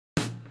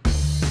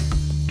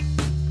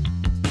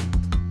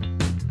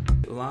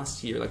last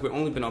year, like we've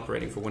only been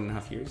operating for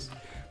 1.5 years,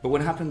 but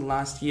what happened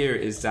last year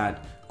is that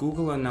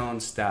Google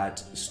announced that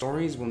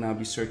stories will now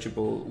be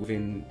searchable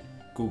within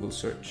Google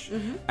search.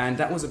 And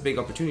that was a big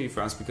opportunity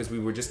for us because we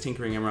were just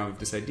tinkering around with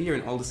this idea,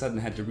 and all of a sudden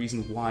had the reason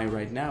why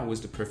right now was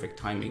the perfect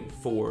timing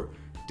for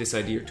this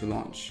idea to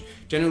launch.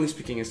 Generally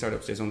speaking, in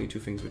startups, there's only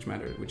two things which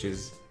matter, which is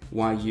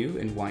why you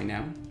and why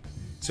now.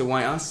 So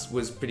why us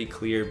was pretty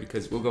clear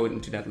because we'll go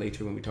into that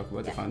later when we talk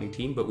about the founding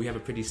team, but we have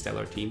a pretty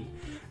stellar team.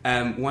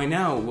 Why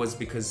now was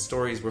because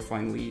stories were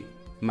finally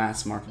mass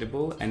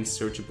marketable and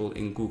searchable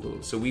in Google.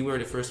 So we were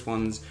the first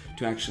ones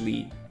to actually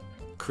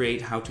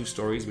create how-to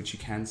stories which you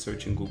can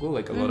search in Google.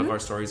 Like a lot of our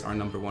stories are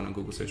 #1 on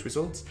Google search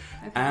results.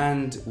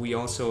 And we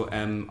also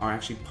are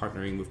actually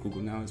partnering with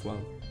Google now as well.